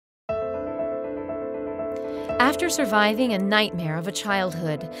After surviving a nightmare of a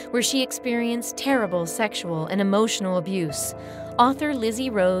childhood where she experienced terrible sexual and emotional abuse, author Lizzie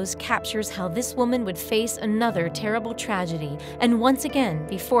Rose captures how this woman would face another terrible tragedy and once again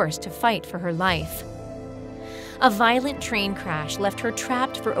be forced to fight for her life. A violent train crash left her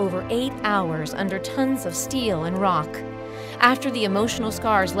trapped for over 8 hours under tons of steel and rock. After the emotional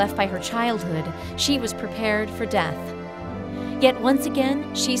scars left by her childhood, she was prepared for death. Yet once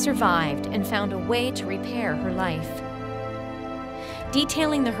again, she survived and found a way to repair her life.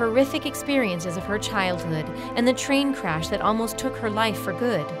 Detailing the horrific experiences of her childhood and the train crash that almost took her life for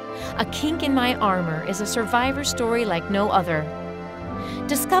good, A Kink in My Armour is a survivor story like no other.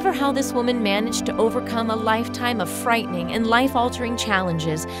 Discover how this woman managed to overcome a lifetime of frightening and life-altering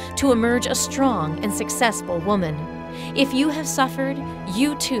challenges to emerge a strong and successful woman. If you have suffered,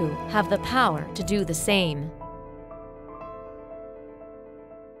 you too have the power to do the same.